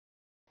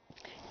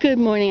Good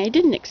morning. I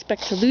didn't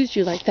expect to lose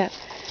you like that.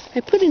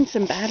 I put in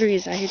some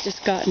batteries I had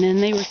just gotten,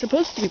 and they were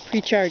supposed to be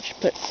pre-charged,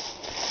 but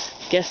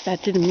I guess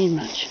that didn't mean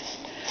much.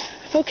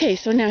 Okay,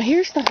 so now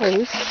here's the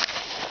hose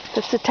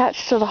that's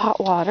attached to the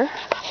hot water.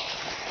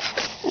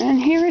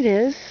 And here it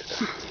is.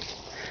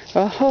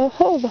 Oh, ho,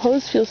 ho, the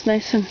hose feels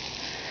nice. And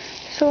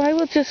so I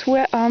will just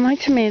wet all my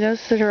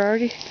tomatoes that are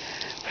already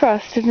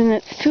frosted, and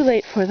it's too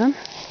late for them.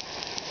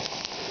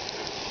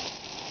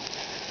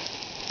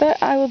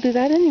 But I will do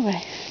that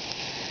anyway.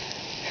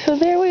 So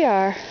there we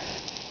are.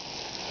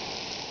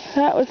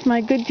 That was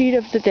my good deed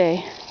of the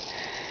day.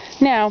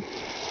 Now,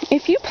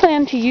 if you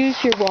plan to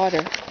use your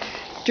water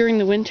during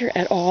the winter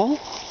at all,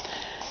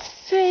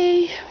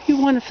 say you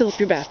want to fill up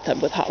your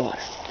bathtub with hot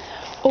water,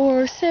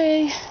 or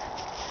say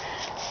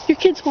your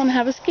kids want to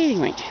have a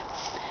skating rink,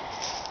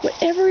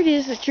 whatever it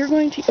is that you're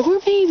going to, or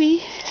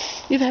maybe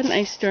you've had an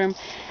ice storm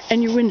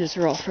and your windows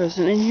are all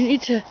frozen and you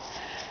need to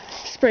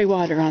spray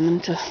water on them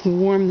to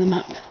warm them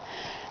up.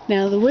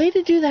 Now, the way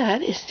to do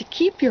that is to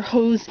keep your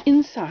hose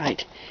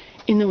inside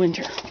in the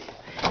winter.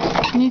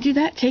 When you do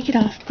that, take it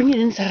off, bring it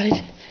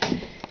inside.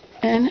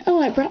 And,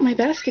 oh, I brought my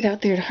basket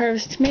out there to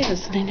harvest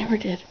tomatoes, and I never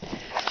did.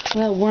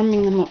 Well,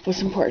 warming them up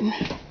was important.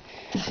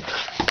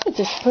 I'll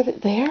just put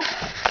it there.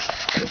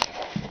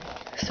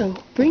 So,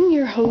 bring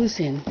your hose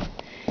in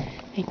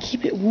and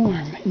keep it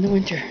warm in the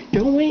winter.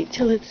 Don't wait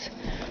till it's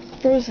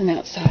frozen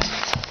outside.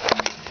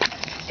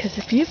 Because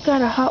if you've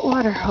got a hot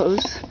water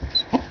hose,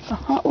 a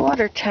hot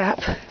water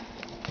tap,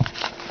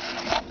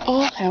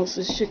 all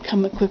houses should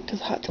come equipped with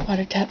hot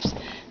water taps.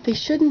 They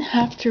shouldn't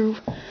have to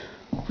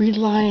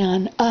rely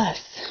on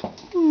us,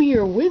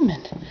 mere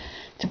women,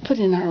 to put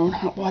in our own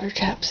hot water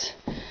taps.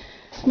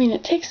 I mean,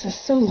 it takes us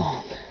so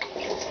long.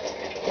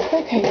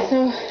 Okay,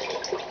 so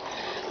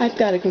I've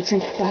got to go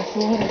drink a glass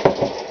of water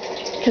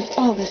because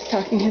all this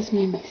talking has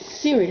made me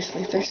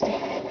seriously thirsty.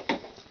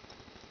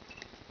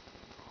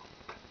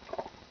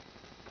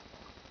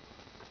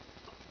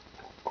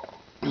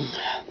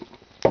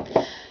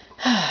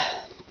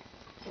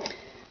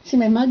 See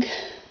my mug?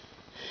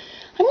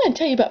 I'm going to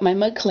tell you about my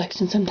mug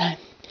collection sometime.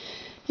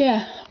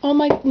 Yeah, all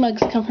my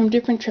mugs come from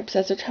different trips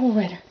as a travel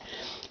writer.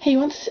 Hey, you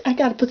want to, I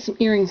got to put some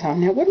earrings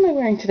on. Now, what am I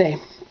wearing today?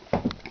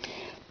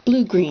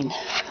 Blue-green.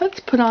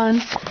 Let's put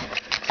on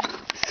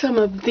some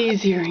of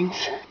these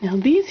earrings. Now,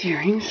 these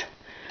earrings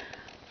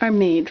are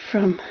made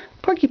from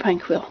porcupine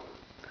quill.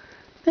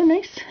 They're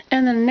nice.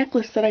 And then a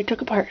necklace that I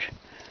took apart.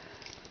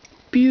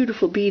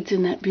 Beautiful beads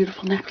in that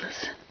beautiful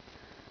necklace.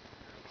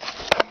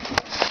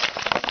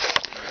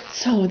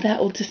 So that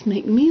will just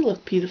make me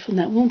look beautiful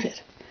now, won't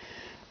it?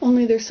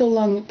 Only they're so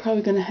long, they're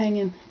probably going to hang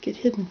and get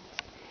hidden.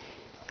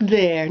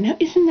 There. Now,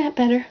 isn't that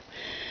better?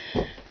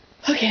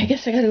 Okay, I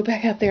guess I got to go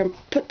back out there and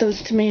put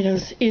those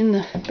tomatoes in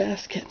the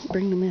basket and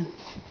bring them in.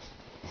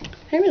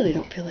 I really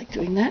don't feel like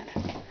doing that,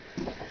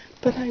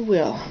 but I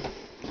will.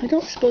 I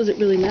don't suppose it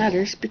really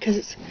matters because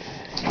it's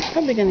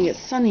probably going to get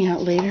sunny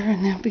out later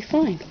and that'll be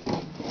fine.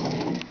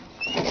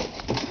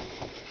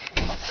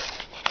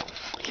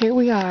 Here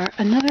we are,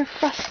 another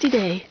frosty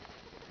day.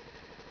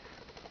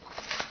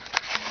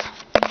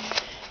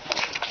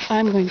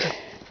 I'm going to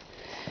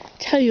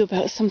tell you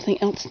about something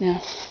else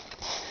now.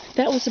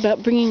 That was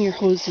about bringing your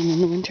hose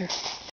in the winter.